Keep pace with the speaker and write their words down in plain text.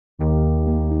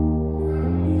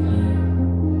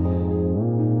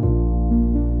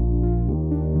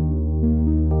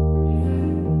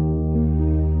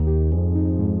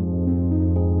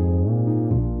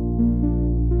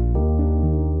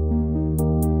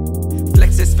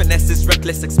expenses, finesses,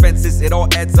 reckless expenses, it all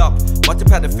adds up.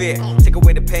 Multiply the fear, take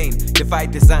away the pain,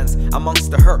 divide the Xans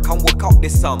amongst the hurt, can't work out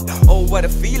this sum. Oh, what a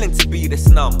feeling to be this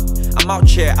numb. I'm out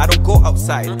here, I don't go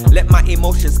outside, let my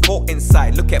emotions go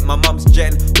inside. Look at my mum's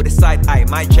gen with a side eye,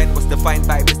 my gen was defined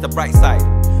by Mr Brightside.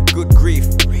 Good grief,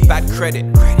 bad credit,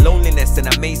 loneliness and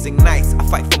amazing nights. I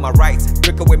fight for my rights,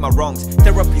 break away my wrongs.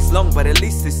 Therapy's long, but at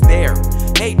least it's there.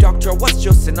 Hey doctor, what's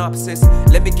your synopsis?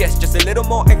 Let me guess, just a little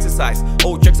more exercise.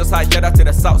 Oh, jokes aside, shout out to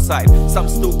the south side. Some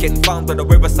still getting found on the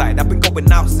riverside. I've been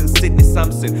going out since Sidney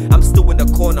Samson. I'm still in the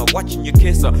corner watching you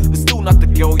kiss her, but still not the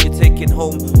girl you're taking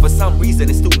home. For some reason,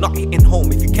 it's still not hitting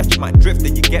home. If you catch my drift,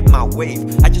 then you get my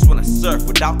wave. I just wanna surf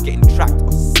without getting tracked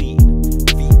or seen.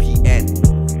 VPN.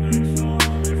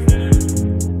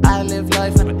 I live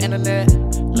life on the internet,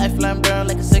 lifeline burn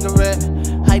like a cigarette.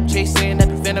 Hype chasing at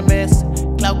the venomous,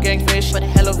 clout gang fish for the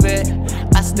hell of it.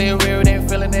 I stay real, they ain't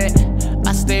feeling it.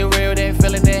 I stay real, they ain't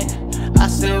feeling it. I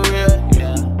stay real,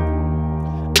 yeah.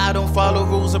 I don't follow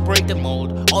rules or break the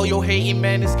mold. All your hating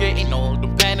man is getting old.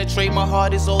 Don't penetrate my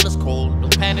heart, is old as cold.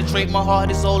 Don't penetrate my heart,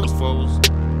 is old as froze.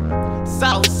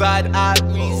 Southside I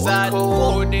reside,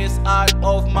 for this art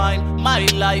of mine, my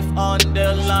life on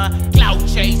the line. Clout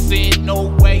chasing, no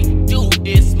way, do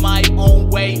this my own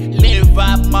way. Live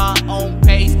at my own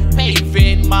pace,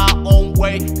 paving my own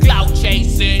way. Clout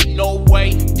chasing, no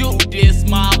way, do this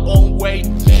my own way.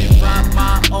 Live at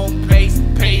my own pace,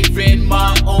 paving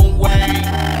my own way.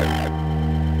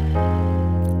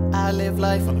 I live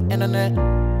life on the internet.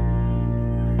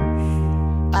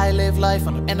 I live life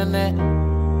on the internet.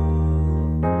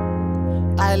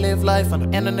 I live life on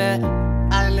the internet.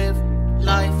 I live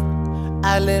life.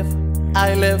 I live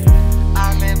life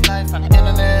on the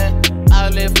internet. I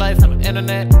live life on the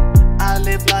internet. I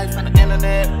live life on the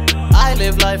internet. I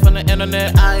live life on the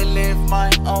internet. I live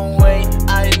my own way.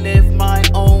 I live my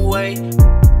own way.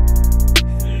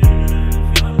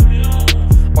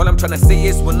 All I'm tryna say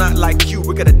is we're not like you,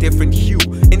 we got a different hue.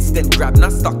 Instant grab,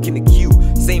 not stuck in the queue.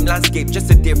 Same landscape, just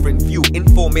a different view.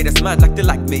 Info made us mad like the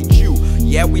light made you.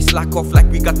 Yeah, we slack off like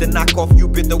we got the knack off. You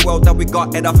bit the world that we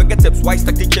got at our fingertips. Why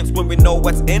stack the chips when we know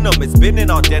what's in them? It's been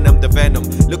in our denim, the venom.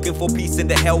 Looking for peace in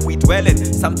the hell we dwell in.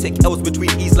 Some take L's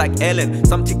between E's like Ellen.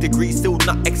 Some take degrees, still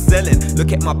not excelling.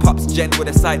 Look at my pop's gen with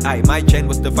a side eye. My gen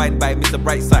was defined by Mr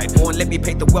Brightside. Won't let me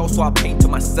paint the world, so I paint to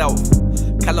myself.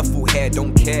 Colorful hair,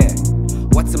 don't care.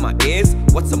 What's in my ears?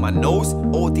 What's on my nose?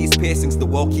 All these piercings, the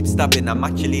world keeps stabbing. I'm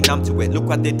actually numb to it. Look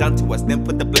what they done to us, then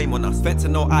put the blame on us.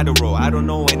 Fentanyl, Adderall, I don't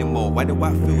know anymore. Why do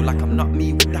I feel like I'm not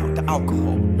me without the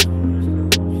alcohol?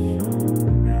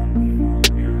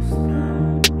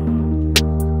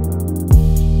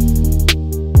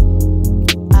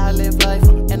 I live life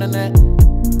on the internet.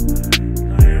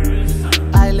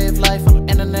 I live life on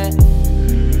the internet.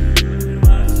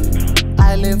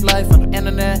 I live life on the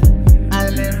internet. I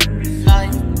live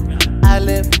life.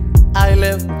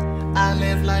 I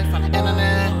live life on the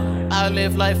internet. I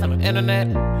live life on the internet.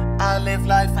 I live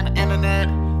life on the internet.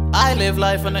 I live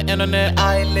life on the internet.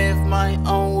 I live my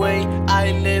own way.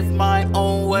 I live my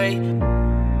own way.